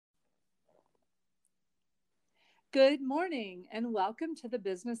Good morning and welcome to the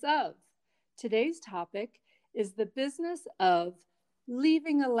Business of. Today's topic is the business of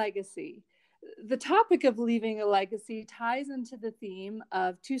leaving a legacy. The topic of leaving a legacy ties into the theme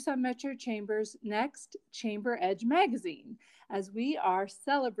of Tucson Metro Chamber's next Chamber Edge magazine, as we are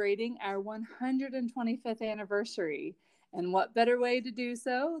celebrating our 125th anniversary. And what better way to do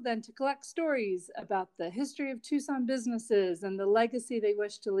so than to collect stories about the history of Tucson businesses and the legacy they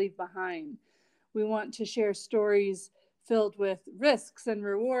wish to leave behind. We want to share stories filled with risks and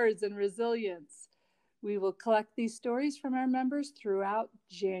rewards and resilience. We will collect these stories from our members throughout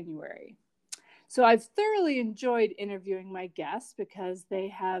January. So I've thoroughly enjoyed interviewing my guests because they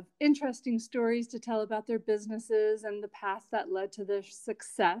have interesting stories to tell about their businesses and the path that led to their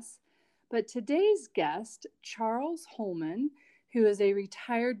success. But today's guest, Charles Holman, who is a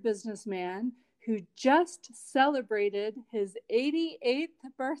retired businessman who just celebrated his 88th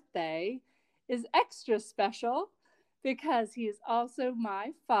birthday, is extra special because he is also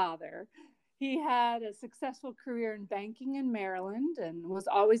my father. He had a successful career in banking in Maryland and was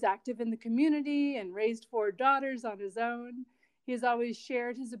always active in the community and raised 4 daughters on his own. He has always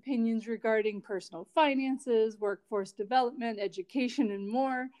shared his opinions regarding personal finances, workforce development, education, and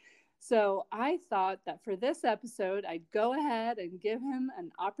more. So I thought that for this episode, I'd go ahead and give him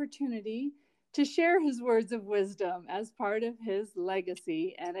an opportunity to share his words of wisdom as part of his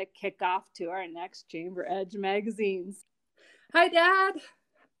legacy and a kickoff to our next Chamber Edge magazines. Hi, Dad.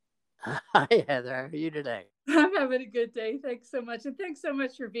 Hi, Heather. How are you today? I'm having a good day. Thanks so much. And thanks so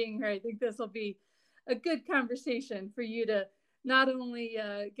much for being here. I think this will be a good conversation for you to not only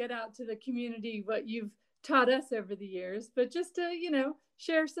get out to the community what you've taught us over the years, but just to,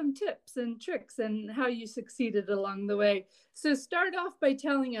 share some tips and tricks and how you succeeded along the way. So start off by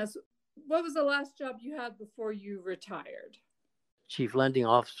telling us, what was the last job you had before you retired? Chief Lending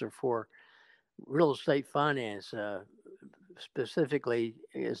Officer for Real Estate Finance, specifically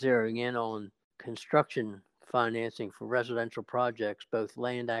zeroing in on construction financing for residential projects, both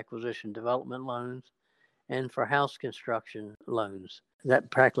land acquisition development loans and for house construction loans.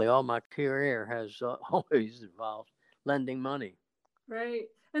 That practically all my career has always involved lending money. Right.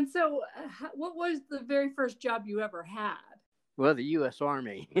 And so what was the very first job you ever had? Well, the U.S.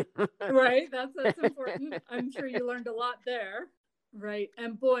 Army. Right. That's important. I'm sure you learned a lot there. Right.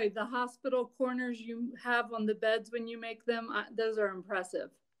 And boy, the hospital corners you have on the beds when you make them, those are impressive.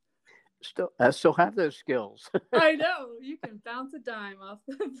 I still have those skills. I know. You can bounce a dime off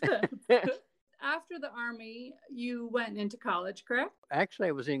the bed. After the Army, you went into college, correct? Actually,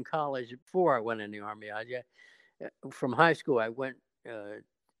 I was in college before I went in the Army. From high school, I went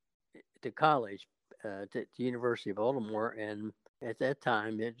to college to the University of Baltimore, and at that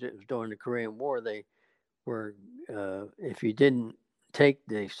time, it was during the Korean War. They were, if you didn't take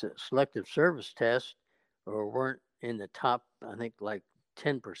the selective service test or weren't in the top, I think like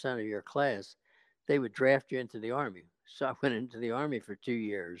 10% of your class, they would draft you into the Army. So I went into the Army for 2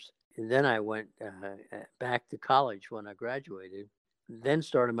 years. And then I went back to college when I graduated. Then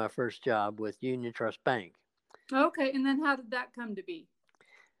started my first job with Union Trust Bank. Okay. And then how did that come to be?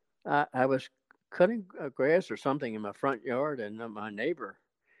 I was cutting grass or something in my front yard, and my neighbor,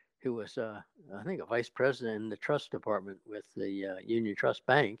 who was, I think, a vice president in the trust department with the Union Trust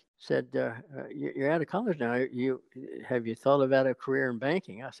Bank, said, "You're out of college now. Have you thought about a career in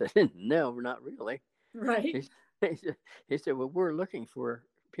banking?" I said, "No, not really." Right. He said, "Well, we're looking for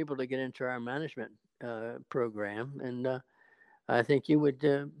people to get into our management program, and I think you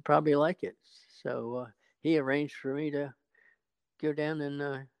would probably like it." So he arranged for me to go down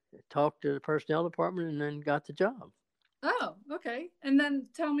and talk to the personnel department, and then got the job. Oh, okay. And then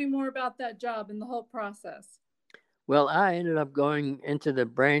tell me more about that job and the whole process. Well, I ended up going into the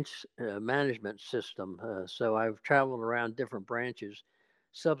branch management system. So I've traveled around different branches,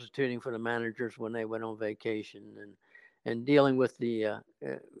 substituting for the managers when they went on vacation, and dealing with the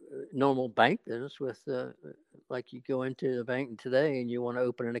normal bank business. With like you go into the bank today and you want to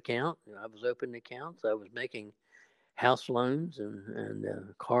open an account. I was opening accounts. I was making house loans and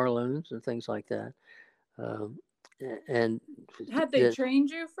car loans and things like that. Um, and Had they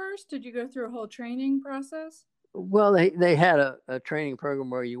trained you first? Did you go through a whole training process? Well, they had a training program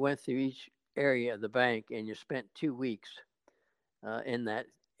where you went through each area of the bank and you spent 2 weeks in that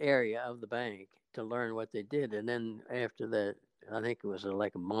area of the bank to learn what they did. And then after that, I think it was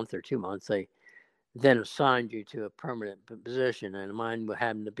like a month or 2 months, they then assigned you to a permanent position. And mine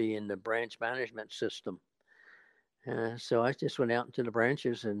happened to be in the branch management system. So I just went out into the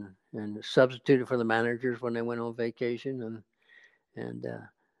branches and substituted for the managers when they went on vacation, and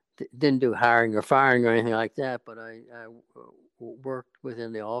didn't do hiring or firing or anything like that, but I worked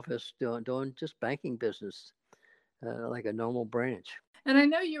within the office doing just banking business like a normal branch. And I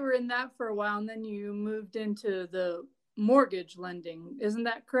know you were in that for a while, and then you moved into the mortgage lending. Isn't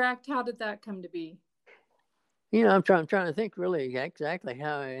that correct? How did that come to be? I'm trying to think really exactly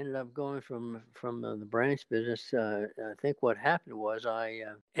how I ended up going from the branch business. I think what happened was I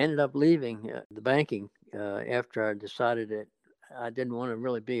ended up leaving the banking after I decided that I didn't want to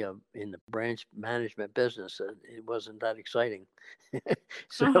really be in the branch management business. It wasn't that exciting.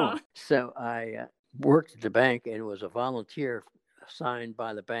 Uh-huh. So I worked at the bank and was a volunteer assigned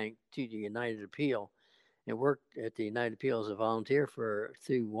by the bank to the United Appeal, and worked at the United Appeal as a volunteer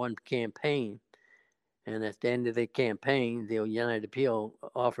through one campaign. And at the end of the campaign, the United Appeal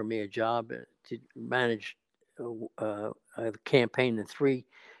offered me a job to manage a campaign in 3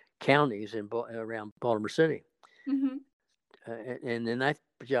 counties around Baltimore City. Mm-hmm. And in that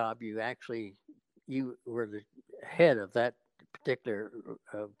job, you were the head of that particular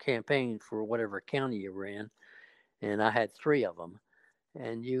campaign for whatever county you were in, and I had 3 of them.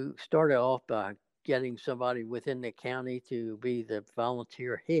 And you started off by getting somebody within the county to be the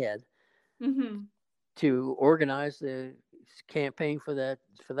volunteer head. Mm-hmm. To organize the campaign for that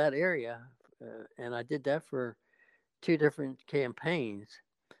area, and I did that for 2 different campaigns.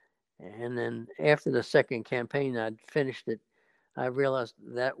 And then after the second campaign, I'd finished it. I realized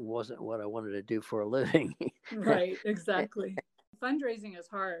that wasn't what I wanted to do for a living. Right, exactly. Fundraising is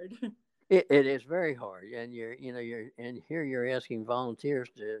hard. It is very hard, and you're asking volunteers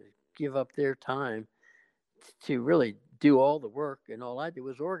to give up their time to really do all the work, and all I did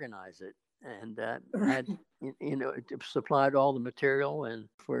was organize it. And I had, supplied all the material and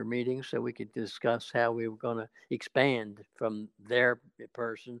for meetings so we could discuss how we were going to expand from their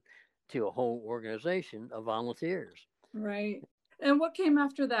person to a whole organization of volunteers. Right. And what came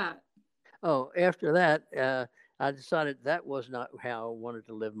after that? Oh, after that, I decided that was not how I wanted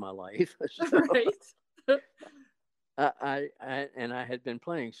to live my life. So Right. I had been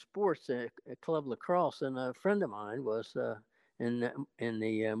playing sports at club lacrosse, and a friend of mine was in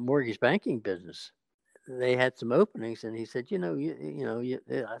the mortgage banking business. They had some openings, and he said,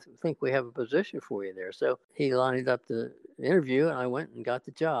 I think we have a position for you there. So he lined up the interview, and I went and got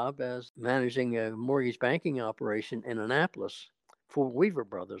the job as managing a mortgage banking operation in Annapolis for Weaver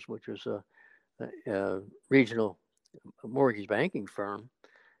Brothers, which was a regional mortgage banking firm.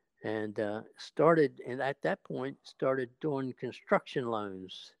 And at that point started doing construction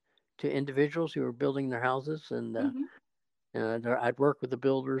loans to individuals who were building their houses. And I'd work with the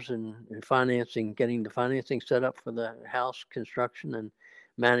builders and getting the financing set up for the house construction, and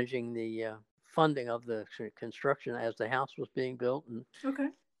managing the funding of the construction as the house was being built, and Okay.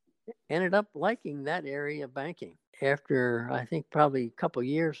 ended up liking that area of banking. After, I think, probably a couple of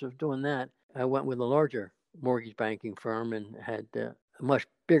years of doing that, I went with a larger mortgage banking firm and had a much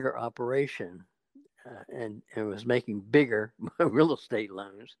bigger operation, and was making bigger real estate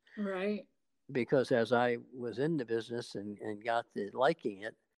loans. Right. Because as I was in the business and got to liking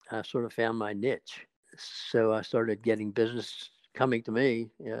it, I sort of found my niche. So I started getting business coming to me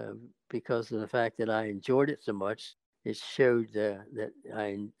because of the fact that I enjoyed it so much. It showed that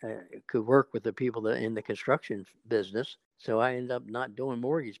I could work with the people in the construction business. So I ended up not doing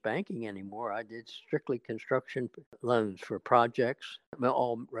mortgage banking anymore. I did strictly construction loans for projects,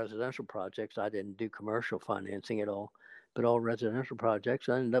 all residential projects. I didn't do commercial financing at all, but all residential projects.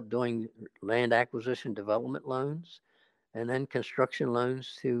 I ended up doing land acquisition development loans, and then construction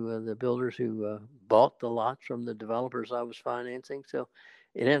loans to the builders who bought the lots from the developers I was financing. So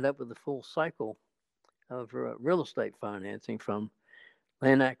it ended up with a full cycle of real estate financing, from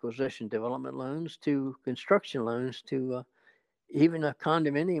land acquisition development loans to construction loans to even a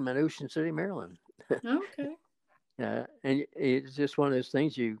condominium in Ocean City, Maryland. Okay. And it's just one of those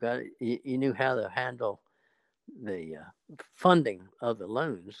things you knew how to handle the funding of the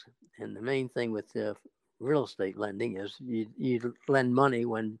loans. And the main thing with real estate lending is you lend money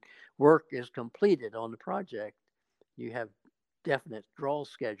when work is completed on the project. You have definite draw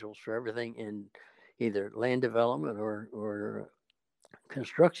schedules for everything in either land development or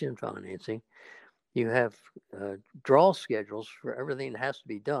construction financing. You have draw schedules for everything that has to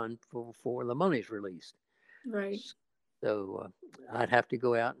be done before the money's released. Right. So I'd have to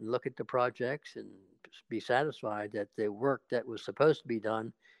go out and look at the projects and be satisfied that the work that was supposed to be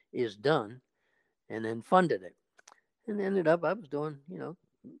done is done, and then funded it. And ended up, I was doing, $1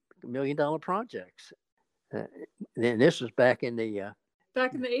 million projects. And this was back in the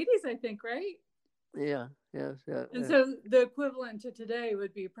Back in the 80s, I think, right? yeah. And so the equivalent to today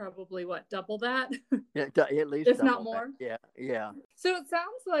would be probably what, double that? Yeah, at least if not double more. that. Yeah. So it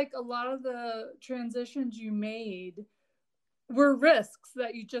sounds like a lot of the transitions you made were risks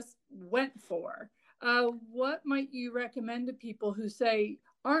that you just went for. What might you recommend to people who say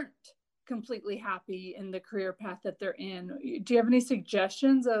aren't completely happy in the career path that they're in? Do you have any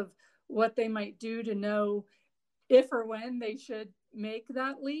suggestions of what they might do to know if or when they should make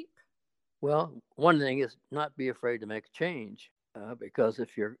that leap? Well, one thing is not be afraid to make a change, because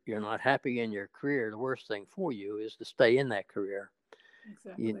if you're not happy in your career, the worst thing for you is to stay in that career.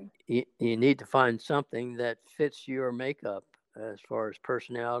 Exactly. You need to find something that fits your makeup as far as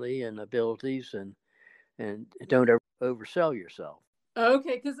personality and abilities, and don't ever oversell yourself.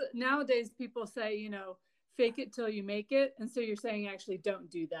 Okay, because nowadays people say, fake it till you make it. And so you're saying actually don't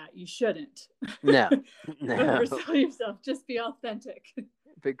do that. You shouldn't No, no, oversell yourself. Just be authentic.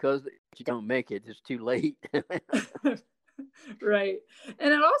 because if you don't make it, it's too late. Right.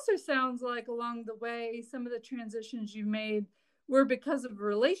 And it also sounds like along the way, some of the transitions you made were because of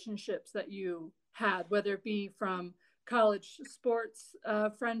relationships that you had, whether it be from college sports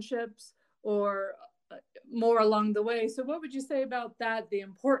friendships or more along the way. So, what would you say about that? The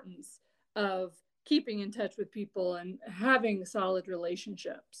importance of keeping in touch with people and having solid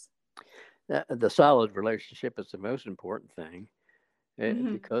relationships? The solid relationship is the most important thing,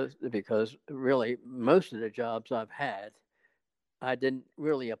 Mm-hmm. because really most of the jobs I've had, I didn't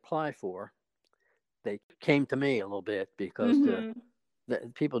really apply for. They came to me a little bit because Mm-hmm.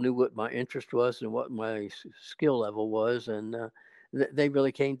 the people knew what my interest was and what my skill level was, and they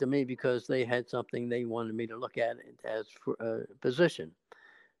really came to me because they had something they wanted me to look at it as for a position,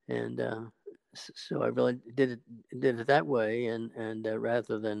 and so I really did it that way, and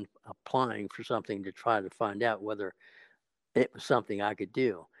rather than applying for something to try to find out whether it was something I could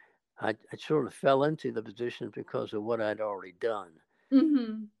do. I sort of fell into the position because of what I'd already done,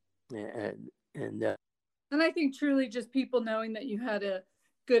 Mm-hmm. and And I think truly just people knowing that you had a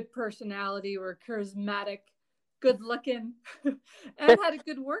good personality or charismatic, good looking, and had a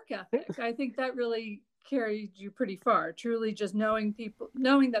good work ethic. I think that really carried you pretty far. Truly just knowing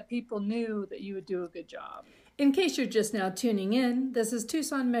that people knew that you would do a good job. In case you're just now tuning in, this is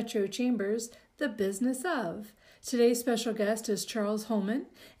Tucson Metro Chambers, The Business of. Today's special guest is Charles Holman,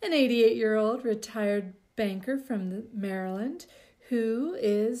 an 88-year-old retired banker from Maryland who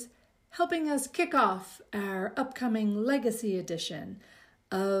is helping us kick off our upcoming Legacy edition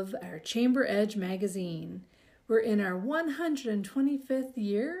of our Chamber Edge magazine. We're in our 125th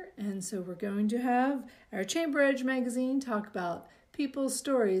year, and so we're going to have our Chamber Edge magazine talk about people's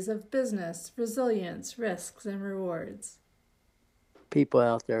stories of business, resilience, risks, and rewards. people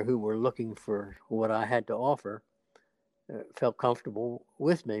out there who were looking for what I had to offer felt comfortable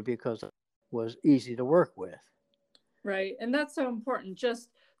with me because it was easy to work with. Right. And that's so important. Just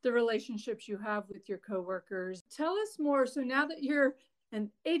the relationships you have with your coworkers. Tell us more. So now that you're an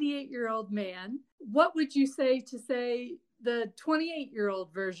 88-year-old man, what would you say the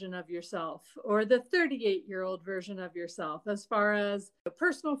 28-year-old version of yourself or the 38-year-old version of yourself as far as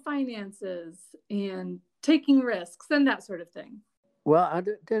personal finances and taking risks and that sort of thing? Well, I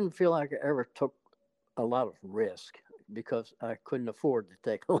didn't feel like I ever took a lot of risk because I couldn't afford to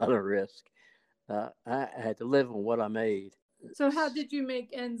take a lot of risk. I had to live on what I made. So how did you make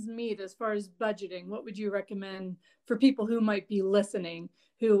ends meet as far as budgeting? What would you recommend for people who might be listening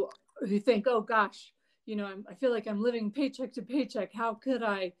who think, oh gosh, I feel like I'm living paycheck to paycheck. How could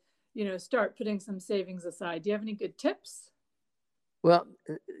I, start putting some savings aside? Do you have any good tips? Well,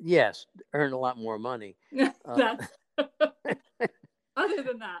 yes, earn a lot more money. That's other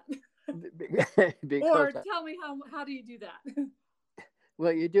than that. Because Or tell me how do you do that?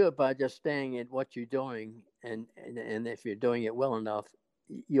 well, you do it by just staying at what you're doing, and if you're doing it well enough,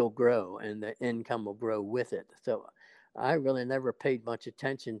 you'll grow, and the income will grow with it. So, I really never paid much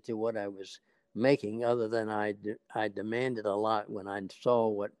attention to what I was making, other than I demanded a lot when I saw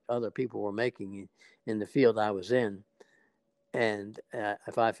what other people were making in the field I was in, and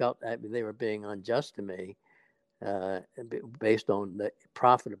if I felt that they were being unjust to me, based on the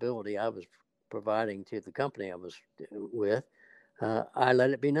profitability I was providing to the company I was with, I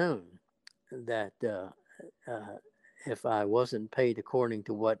let it be known that if I wasn't paid according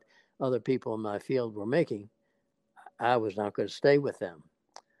to what other people in my field were making, I was not going to stay with them.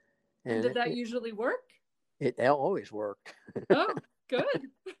 And did And that usually work? it always worked. Oh, good.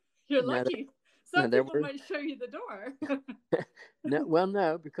 You're now, lucky. now Some there people were might show you the door. no, well,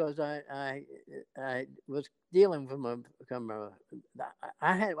 no, because I was dealing from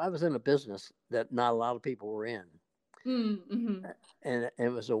I was in a business that not a lot of people were in, Mm-hmm. and it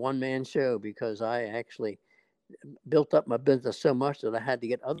was a one man show because I actually built up my business so much that I had to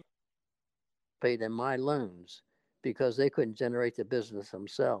get other paid in my loans because they couldn't generate the business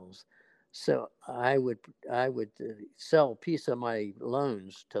themselves. So I would sell a piece of my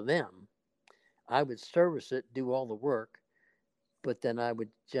loans to them, I would service it, do all the work, but then I would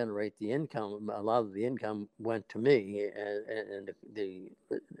generate the income. A lot of the income went to me, and the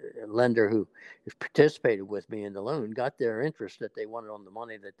lender who participated with me in the loan got their interest that they wanted on the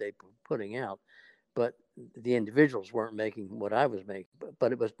money that they were putting out. But the individuals weren't making what I was making.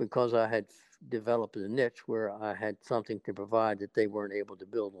 But it was because I had developed a niche where I had something to provide that they weren't able to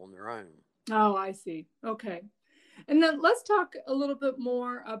build on their own. Oh, I see. Okay. And then let's talk a little bit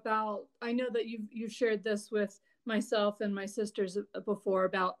more about, I know that you've shared this with myself and my sisters before,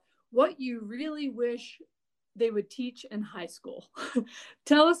 about what you really wish they would teach in high school.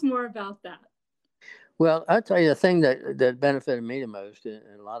 Tell us more about that. Well, I'll tell you the thing that benefited me the most, and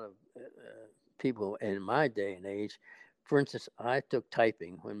a lot of people in my day and age. For instance, I took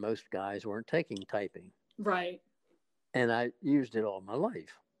typing when most guys weren't taking typing. Right. And I used it all my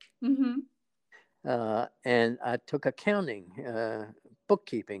life. Mm-hmm. And I took accounting,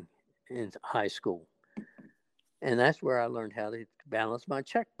 bookkeeping in high school. And that's where I learned how to balance my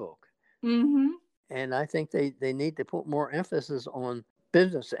checkbook. Mm-hmm. And I think they need to put more emphasis on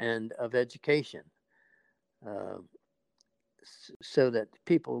business end of education. Uh, so that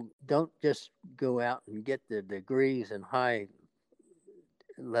people don't just go out and get the degrees and high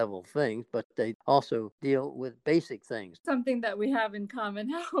level things, but they also deal with basic things. Something that we have in common,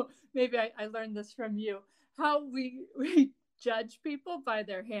 how maybe I learned this from you, how we judge people by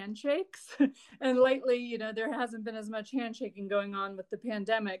their handshakes. And lately, there hasn't been as much handshaking going on with the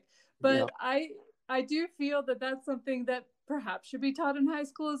pandemic, but I do feel that that's something that perhaps should be taught in high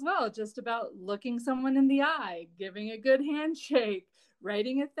school as well, just about looking someone in the eye, giving a good handshake,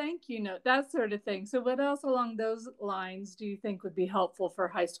 writing a thank you note, that sort of thing. So what else along those lines do you think would be helpful for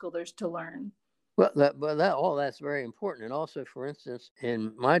high schoolers to learn? Well, all that's very important. And also, for instance,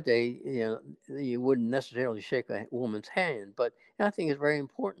 in my day, you wouldn't necessarily shake a woman's hand, but I think it's very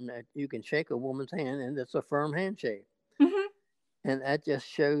important that you can shake a woman's hand and it's a firm handshake. Mm-hmm. And that just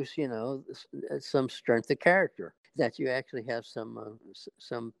shows, some strength of character, that you actually have some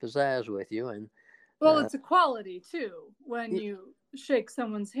pizzazz with you. And well, it's a quality too when you shake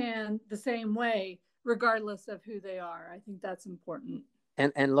someone's hand the same way, regardless of who they are. I think that's important.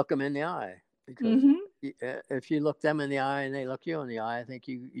 And look them in the eye, because if you look them in the eye and they look you in the eye, I think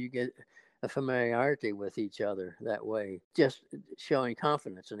you get a familiarity with each other that way, just showing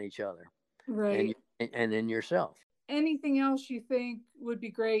confidence in each other, right, and in yourself. Anything else you think would be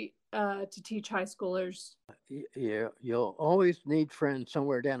great to teach high schoolers? You'll always need friends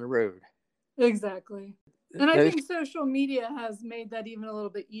somewhere down the road. Exactly. And I think social media has made that even a little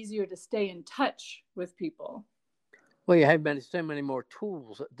bit easier to stay in touch with people. Well, you have so many more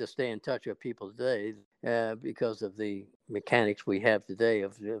tools to stay in touch with people today, because of the mechanics we have today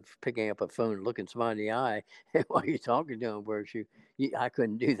of picking up a phone and looking somebody in the eye while you're talking to them. Whereas I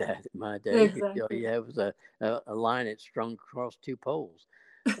couldn't do that in my day. Exactly. All you have was a line that's strung across two poles.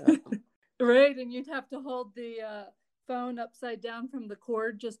 Right, and you'd have to hold the phone upside down from the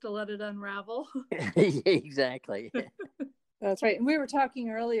cord just to let it unravel. Exactly. That's right. And we were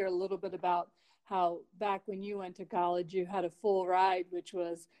talking earlier a little bit about how back when you went to college, you had a full ride, which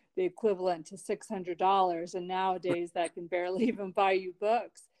was the equivalent to $600. And nowadays that can barely even buy you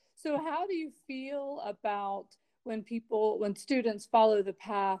books. So how do you feel about when students follow the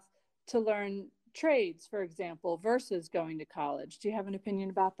path to learn trades, for example, versus going to college? Do you have an opinion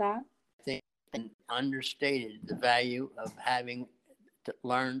about that? I think understated the value of having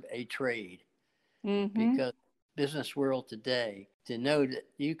learned a trade, because business world today, to know that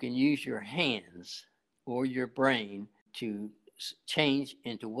you can use your hands or your brain to change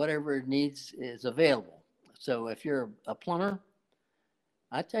into whatever needs is available. So if you're a plumber,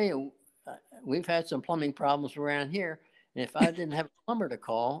 I tell you, we've had some plumbing problems around here, and if I didn't have a plumber to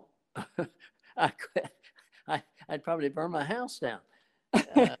call, I'd probably burn my house down.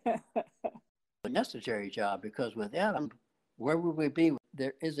 A necessary job, because without them, where would we be?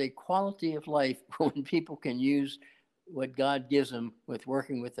 There is a quality of life when people can use what God gives them with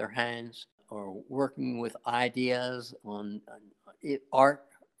working with their hands, or working with ideas on art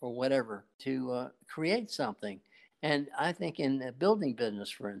or whatever, to create something. And I think in the building business,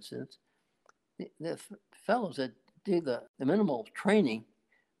 for instance, the fellows that do the minimal training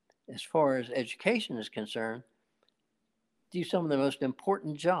as far as education is concerned do some of the most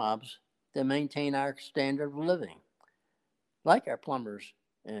important jobs to maintain our standard of living, like our plumbers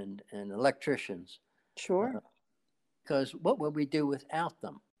and electricians. Sure. Because what would we do without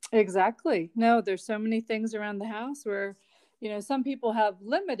them? Exactly. No, there's so many things around the house where, some people have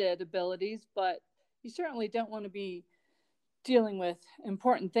limited abilities, but you certainly don't want to be dealing with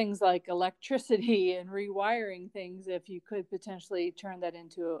important things like electricity and rewiring things, if you could potentially turn that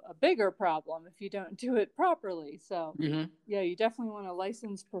into a bigger problem if you don't do it properly. So Hmm. yeah, you definitely want a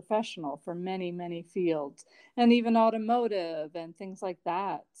licensed professional for many, many fields, and even automotive and things like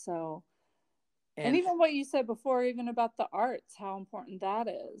that. So, and And even what you said before, even about the arts, how important that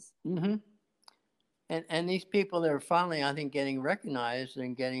is. hmm and these people, they're finally, I think, getting recognized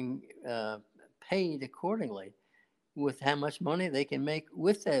and getting paid accordingly with how much money they can make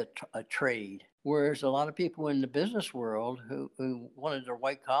with a trade. Whereas a lot of people in the business world who wanted their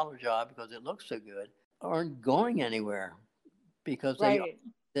white collar job because it looks so good aren't going anywhere because Right.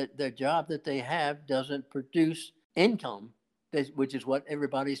 the job that they have doesn't produce income, which is what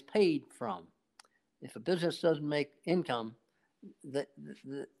everybody's paid from. If a business doesn't make income,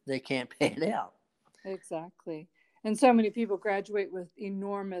 they can't pay it out. Exactly. And so many people graduate with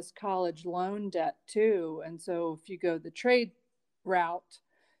enormous college loan debt too. And so if you go the trade route,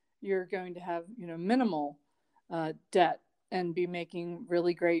 you're going to have, minimal debt and be making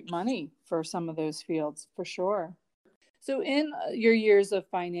really great money for some of those fields for sure. So in your years of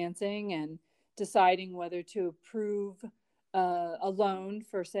financing and deciding whether to approve a loan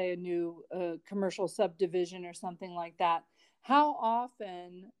for, say, a new commercial subdivision or something like that, how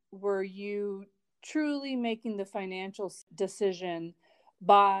often were you truly making the financial decision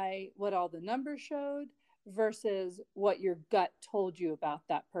by what all the numbers showed versus what your gut told you about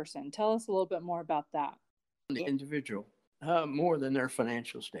that person? Tell us a little bit more about that. The individual, more than their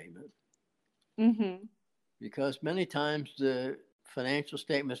financial statement. Mm-hmm. Because many times the financial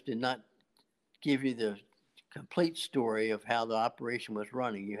statements did not give you the complete story of how the operation was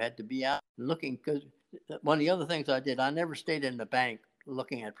running. You had to be out looking, because one of the other things I did, I never stayed in the bank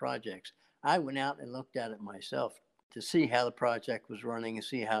looking at projects. I went out and looked at it myself to see how the project was running and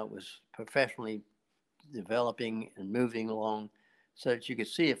see how it was professionally developing and moving along, so that you could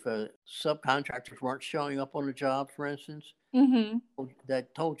see if subcontractors weren't showing up on a job, for instance, Mm-hmm.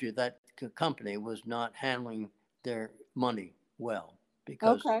 that told you that company was not handling their money well.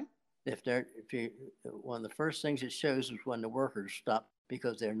 Because Okay. if you one of the first things it shows is when the workers stop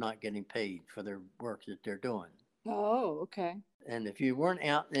because they're not getting paid for their work that they're doing. Oh, okay. And if you weren't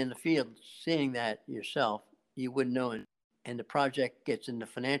out in the field seeing that yourself, you wouldn't know it. And the project gets into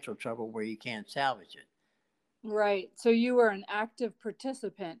financial trouble where you can't salvage it. Right. So you were an active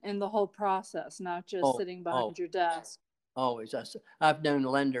participant in the whole process, not just Oh, sitting oh, behind your desk. always. I've known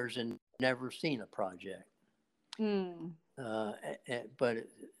lenders and never seen a project. Mm. Uh, but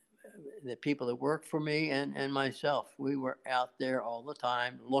the people that work for me and myself, we were out there all the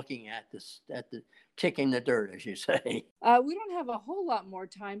time looking at the kicking the dirt, as you say. We don't have a whole lot more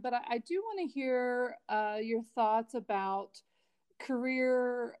time, but I do want to hear your thoughts about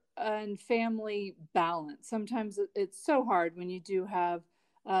career and family balance. Sometimes it's so hard when you do have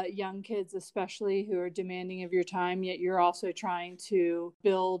young kids, especially who are demanding of your time, yet you're also trying to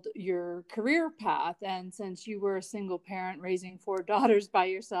build your career path. And since you were a single parent raising four daughters by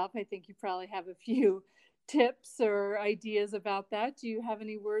yourself, I think you probably have a few tips or ideas about that. Do you have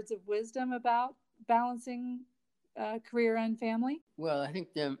any words of wisdom about balancing career and family? Well, I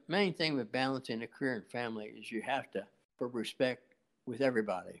think the main thing with balancing a career and family is you have to for respect with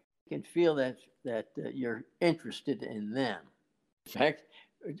everybody. You can feel that you're interested in them. In fact,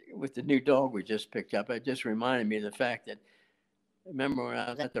 with the new dog we just picked up, it just reminded me of the fact that remember when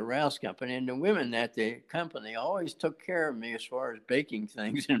I was at the Rouse Company, and the women at the company always took care of me as far as baking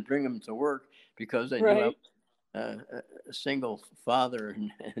things and bring them to work because they knew I was Right, a single father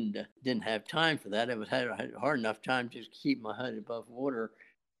and didn't have time for that. Had a hard enough time just to keep my head above water.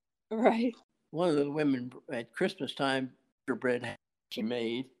 right. One of the women at Christmas time, bread she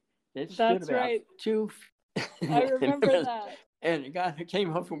made, it stood That's about right. 2 feet. I remember that. And the guy who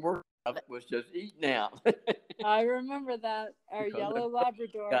came home from work was just eating out I remember that. Our because yellow I'd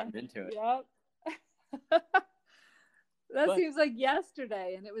Labrador. gotten into it. Yep. That But seems like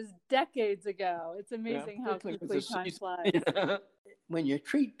yesterday, and it was decades ago. It's yeah, amazing how particularly with the quickly time season. flies. When you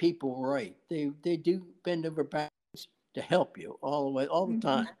treat people right, they do bend over backwards to help you all the way, all the Mhm.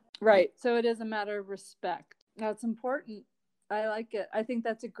 time. Right. So it is a matter of respect. That's important. I like it. I think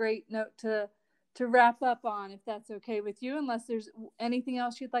that's a great note to wrap up on, if that's okay with you, unless there's anything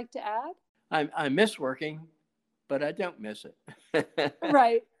else you'd like to add. I miss working, but I don't miss it.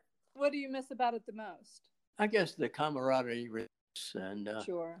 Right. What do you miss about it the most? I guess the camaraderie and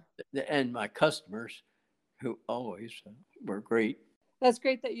Sure. and my customers, who always were great. That's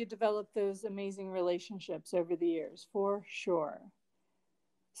great that you developed those amazing relationships over the years, for sure.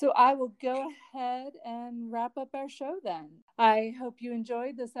 So I will go ahead and wrap up our show then. I hope you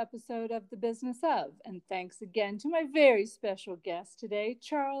enjoyed this episode of The Business of, and thanks again to my very special guest today,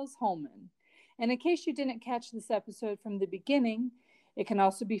 Charles Holman. And in case you didn't catch this episode from the beginning, it can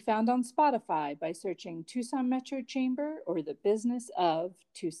also be found on Spotify by searching Tucson Metro Chamber or The Business of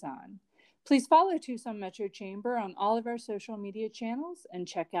Tucson. Please follow Tucson Metro Chamber on all of our social media channels and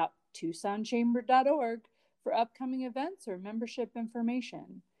check out TucsonChamber.org for upcoming events or membership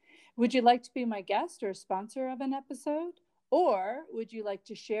information. Would you like to be my guest or sponsor of an episode? Or would you like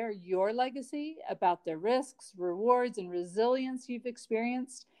to share your legacy about the risks, rewards, and resilience you've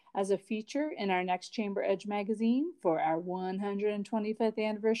experienced as a feature in our next Chamber Edge magazine for our 125th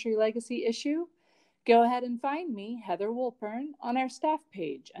anniversary legacy issue? Go ahead and find me, Heather Wolpern, on our staff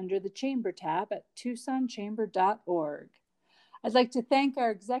page under the Chamber tab at TucsonChamber.org. I'd like to thank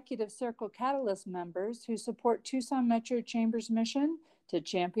our Executive Circle Catalyst members who support Tucson Metro Chamber's mission to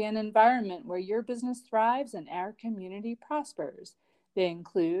champion an environment where your business thrives and our community prospers. They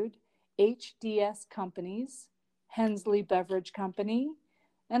include HDS Companies, Hensley Beverage Company,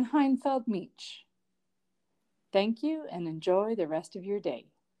 and Heinfeld Meach. Thank you and enjoy the rest of your day.